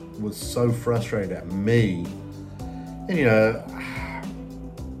was so frustrated at me. And,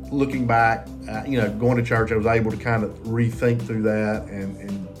 looking back, going to church, I was able to kind of rethink through that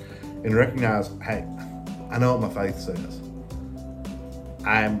and recognize, hey, I know what my faith says.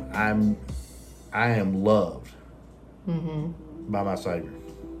 I am loved by my Savior.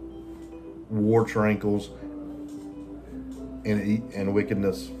 Warts, wrinkles, and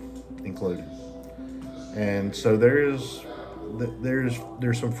wickedness included. And so there's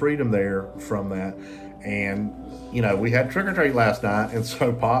some freedom there from that. And we had trick or treat last night, and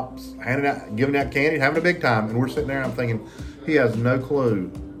so Pop's giving out candy, having a big time, and we're sitting there. I'm thinking he has no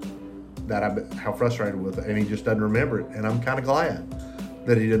clue that how frustrated with it, and he just doesn't remember it. And I'm kind of glad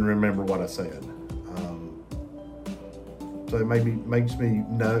that he didn't remember what I said. So it makes me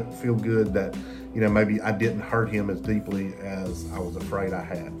feel good that maybe I didn't hurt him as deeply as I was afraid I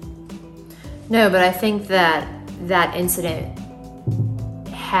had. No, but I think that incident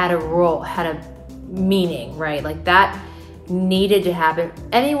had a meaning, right? Like that needed to happen.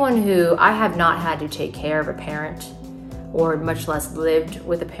 Anyone who I have not had to take care of a parent or much less lived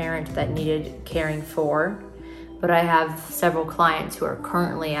with a parent that needed caring for, but I have several clients who are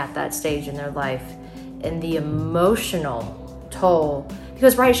currently at that stage in their life, and the emotional toll,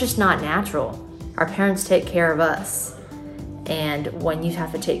 because right, it's just not natural. Our parents take care of us, and when you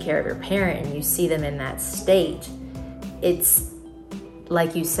have to take care of your parent and you see them in that state, it's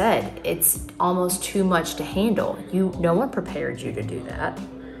like you said, it's almost too much to handle. No one prepared you to do that.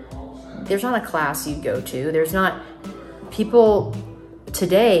 There's not a class you go to. People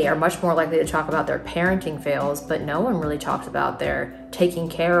today are much more likely to talk about their parenting fails, but no one really talks about their taking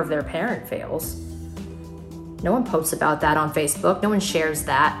care of their parent fails. No one posts about that on Facebook. No one shares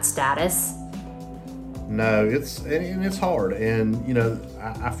that status. No, it's hard. And,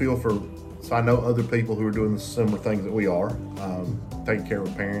 I feel for So I know other people who are doing the similar things that we are, taking care of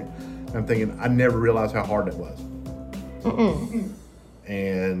a parent. And I'm thinking, I never realized how hard that was.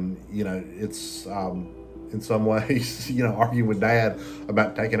 And, you know, it's, in some ways, you know, arguing with dad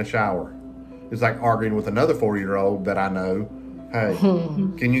about taking a shower. It's like arguing with another 4-year-old that I know, hey,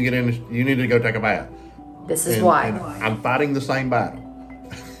 can you get in, you need to go take a bath. This is why. And I'm fighting the same battle.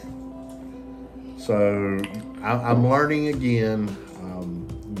 So I'm learning again,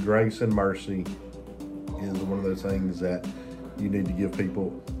 grace and mercy is one of those things that you need to give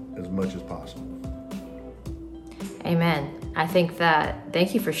people as much as possible. Amen. I think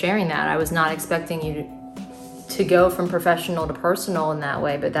thank you for sharing that. I was not expecting you to go from professional to personal in that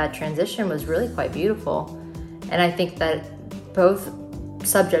way, but that transition was really quite beautiful. And I think that both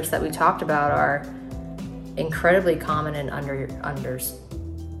subjects that we talked about are incredibly common and under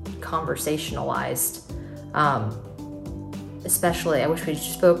conversationalized. Especially, I wish we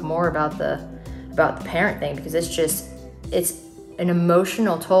spoke more about the parent thing, because it's an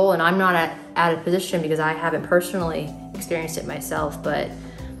emotional toll, and I'm not at a position because I haven't personally experienced it myself, but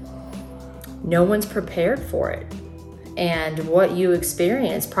no one's prepared for it. And what you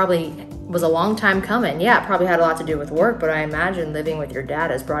experienced probably was a long time coming. Yeah, it probably had a lot to do with work, but I imagine living with your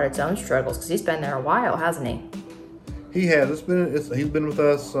dad has brought its own struggles, because he's been there a while, hasn't he? He has. He's been with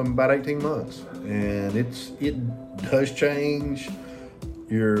us about 18 months, and it does change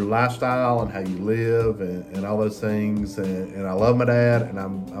your lifestyle and how you live and all those things. And I love my dad, and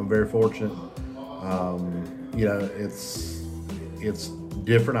I'm very fortunate. You know, it's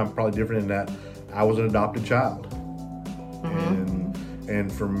different. I'm probably different in that I was an adopted child,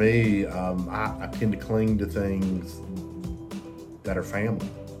 and for me, I tend to cling to things that are family,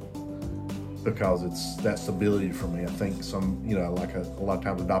 because it's that stability for me. I think like a lot of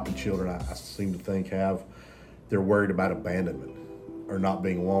times adopted children, I seem to think they're worried about abandonment or not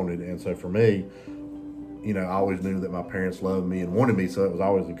being wanted. And so for me, you know, I always knew that my parents loved me and wanted me, so it was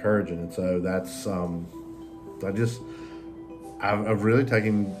always encouraging. And so that's, I've really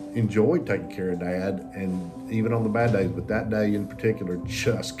enjoyed taking care of Dad, and even on the bad days, but that day in particular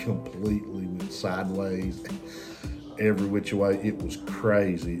just completely went sideways. Every which way, it was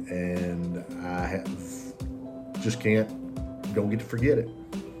crazy, and I just don't get to forget it.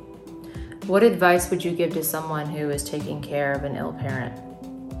 What advice would you give to someone who is taking care of an ill parent?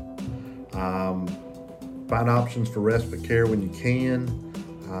 Find options for respite care when you can,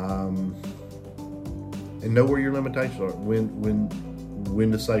 and know where your limitations are.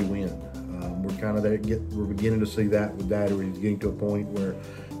 When to say when. We're kind of there. We're beginning to see that with Dad, where he's getting to a point where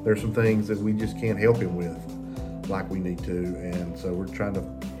there's some things that we just can't help him with like we need to, and so we're trying to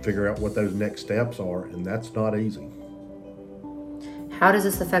figure out what those next steps are, and that's not easy. How does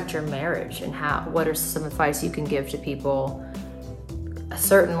this affect your marriage, and what are some advice you can give to people?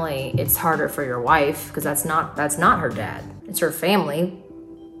 Certainly it's harder for your wife, because that's not her dad. It's her family,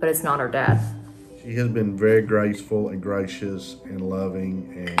 but it's not her dad. She has been very graceful and gracious and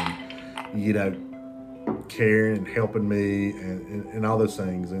loving, and, you know, caring and helping me and all those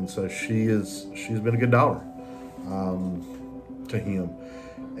things. And so she's been a good daughter to him.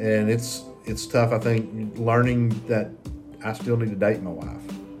 And it's tough, I think, learning that I still need to date my wife.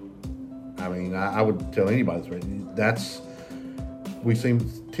 I mean, I would tell anybody this. We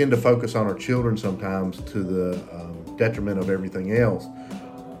tend to focus on our children sometimes to the detriment of everything else.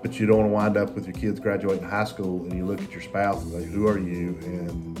 But you don't want to wind up with your kids graduating high school and you look at your spouse and say, who are you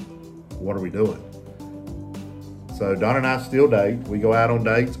and what are we doing? So Donna and I still date. We go out on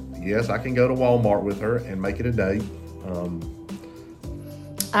dates. Yes, I can go to Walmart with her and make it a date.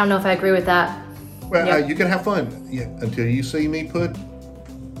 I don't know if I agree with that. Well, Yep. You can have fun until you see me put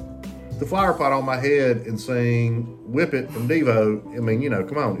the flower pot on my head and sing Whip It from Devo. I mean, you know,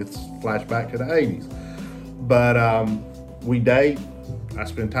 come on, it's flashback to the 80s. But we date. I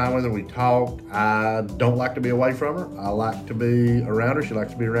spend time with her. We talk. I don't like to be away from her. I like to be around her. She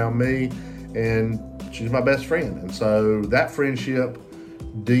likes to be around me. And she's my best friend. And so that friendship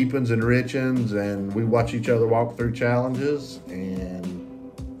deepens and enriches, and we watch each other walk through challenges, and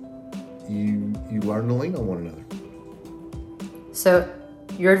you learn to lean on one another. So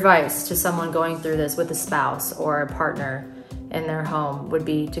your advice to someone going through this with a spouse or a partner in their home would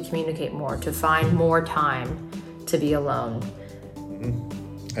be to communicate more, to find more time to be alone.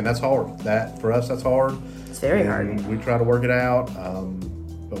 And that's hard. For us, that's hard. It's very hard. We try to work it out,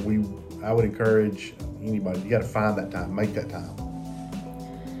 but I would encourage anybody, you got to find that time, make that time.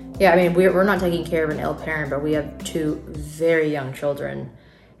 Yeah, I mean, we're not taking care of an ill parent, but we have 2 very young children.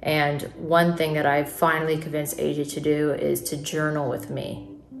 And one thing that I've finally convinced AJ to do is to journal with me.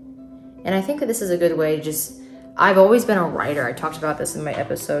 And I think that this is a good way to I've always been a writer. I talked about this in my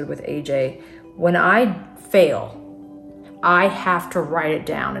episode with AJ. When I fail, I have to write it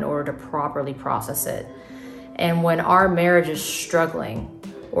down in order to properly process it. And when our marriage is struggling,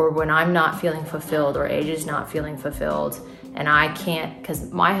 or when I'm not feeling fulfilled, or AJ's not feeling fulfilled, and I can't,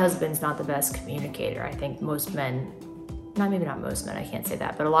 because my husband's not the best communicator. I think most men, maybe not most men, I can't say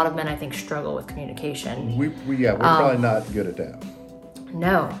that, but a lot of men I think struggle with communication. We're probably not good at that.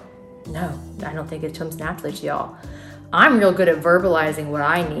 No, I don't think it comes naturally to y'all. I'm real good at verbalizing what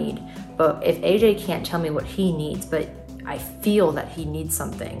I need, but if AJ can't tell me what he needs, but I feel that he needs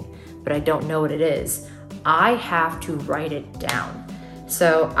something, but I don't know what it is, I have to write it down.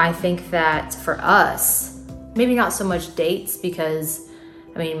 So I think that for us, maybe not so much dates, because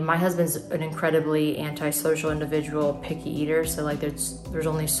I mean, my husband's an incredibly antisocial individual, picky eater. So like there's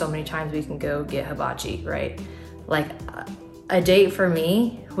only so many times we can go get hibachi, right? Like a date for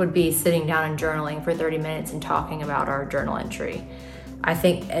me would be sitting down and journaling for 30 minutes and talking about our journal entry. I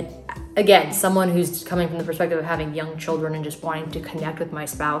think, again, someone who's coming from the perspective of having young children and just wanting to connect with my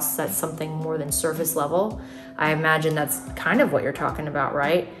spouse, that's something more than surface level. I imagine that's kind of what you're talking about,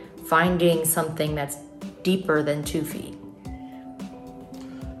 right? Finding something that's deeper than 2 feet.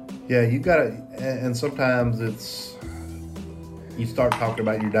 Yeah, you gotta, and sometimes you start talking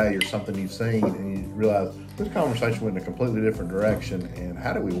about your day or something you've seen, and you realize this conversation went in a completely different direction, and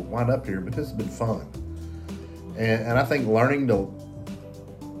how did we wind up here? But this has been fun. And I think learning to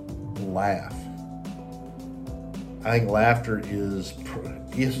laugh. I think laughter is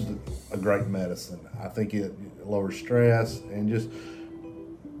a great medicine. I think it lowers stress, and just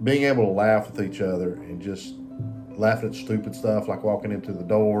being able to laugh with each other and just laughing at stupid stuff like walking into the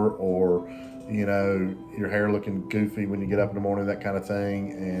door, or your hair looking goofy when you get up in the morning, that kind of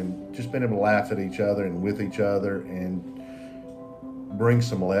thing, and just being able to laugh at each other and with each other and bring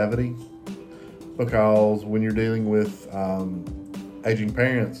some levity. Because when you're dealing with aging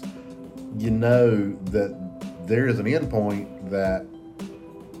parents, you know that there is an end point that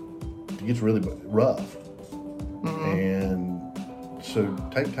it gets really rough. Mm-hmm. And so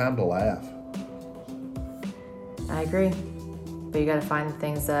take time to laugh. I agree. But you got to find the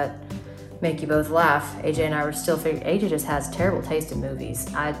things that make you both laugh. AJ and I were still figuring, AJ just has terrible taste in movies.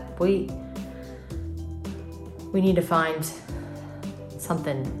 We need to find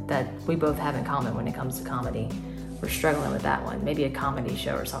something that we both have in common when it comes to comedy. We're struggling with that one. Maybe a comedy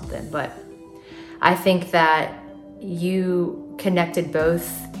show or something. But I think that you connected both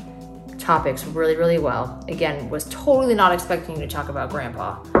topics really, really well. Again, was totally not expecting you to talk about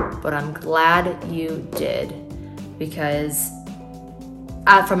Grandpa, but I'm glad you did, because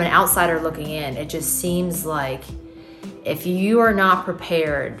from an outsider looking in, it just seems like if you are not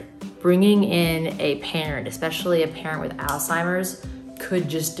prepared, bringing in a parent, especially a parent with Alzheimer's, could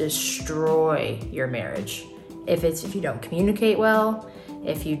just destroy your marriage. If you don't communicate well,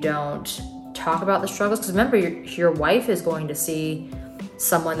 if you don't talk about the struggles, because remember, your wife is going to see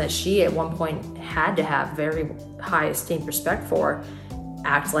someone that she at one point had to have very high esteem, respect for,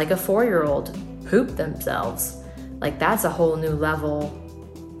 act like a 4-year-old, poop themselves. Like, that's a whole new level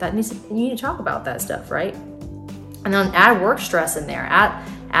that you need to talk about that stuff, right? And then add work stress in there,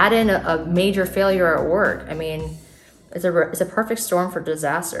 add in a major failure at work. I mean, it's a perfect storm for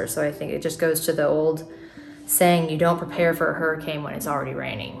disaster. So I think it just goes to the old saying, you don't prepare for a hurricane when it's already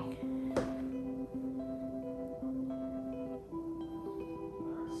raining.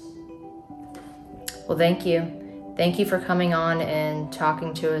 Well, thank you. Thank you for coming on and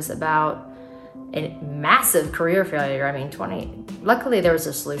talking to us about a massive career failure. I mean, luckily there was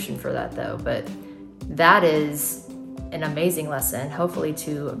a solution for that though, but that is an amazing lesson, hopefully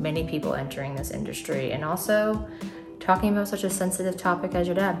to many people entering this industry, and also talking about such a sensitive topic as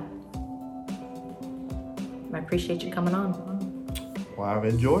your dad. I appreciate you coming on. Well, I've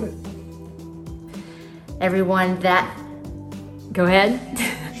enjoyed it. Everyone, go ahead.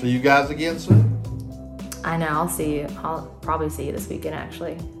 See you guys again soon. I know, I'll see you. I'll probably see you this weekend,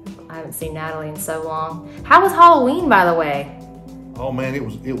 actually. I haven't seen Natalie in so long. How was Halloween, by the way? Oh man, it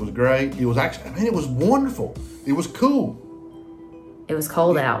was great. It was actually, it was wonderful. It was cool. It was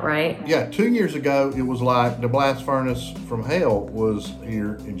cold out, right? Yeah, 2 years ago, it was like the blast furnace from hell was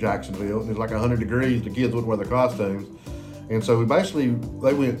here in Jacksonville. It was like 100 degrees. The kids wouldn't wear their costumes. And so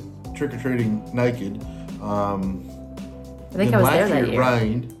they went trick-or-treating naked. I think I was there that year. Last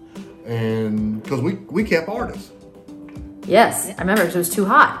year it rained, and because we kept artists. Yes, I remember, because it was too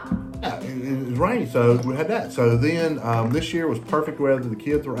hot. Yeah, it was rainy, so we had that. So then this year was perfect weather. The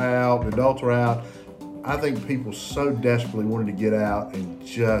kids were out, the adults were out. I think people so desperately wanted to get out and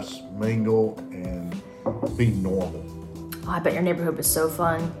just mingle and be normal. Oh, I bet your neighborhood was so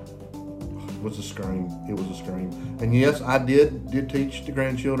fun. was a scream. It was a scream. And yes, I did teach the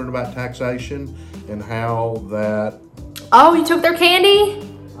grandchildren about taxation and how that. Oh, you took their candy?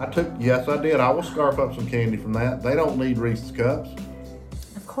 Yes, I did. I will scarf up some candy from that. They don't need Reese's Cups.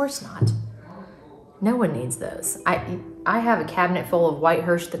 Of course not. No one needs those. I have a cabinet full of white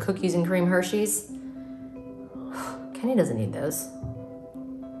the cookies and cream Hershey's. Kenny doesn't need those.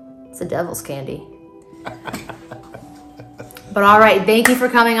 It's a devil's candy. But all right, thank you for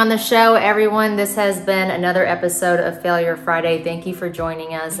coming on the show, everyone. This has been another episode of Failure Friday. Thank you for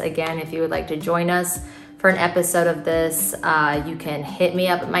joining us. Again, if you would like to join us for an episode of this, you can hit me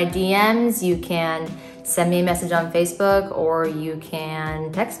up at my DMs. You can send me a message on Facebook, or you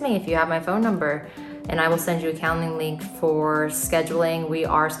can text me if you have my phone number, and I will send you a calendar link for scheduling. We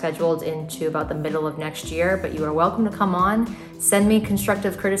are scheduled into about the middle of next year, but you are welcome to come on. Send me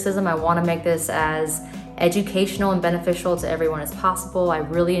constructive criticism. I want to make this as educational and beneficial to everyone as possible. I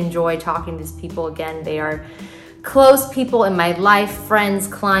really enjoy talking to these people. Again, they are close people in my life, friends,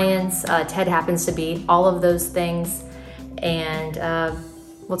 clients. Ted happens to be all of those things. And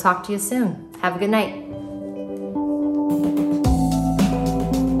we'll talk to you soon. Have a good night.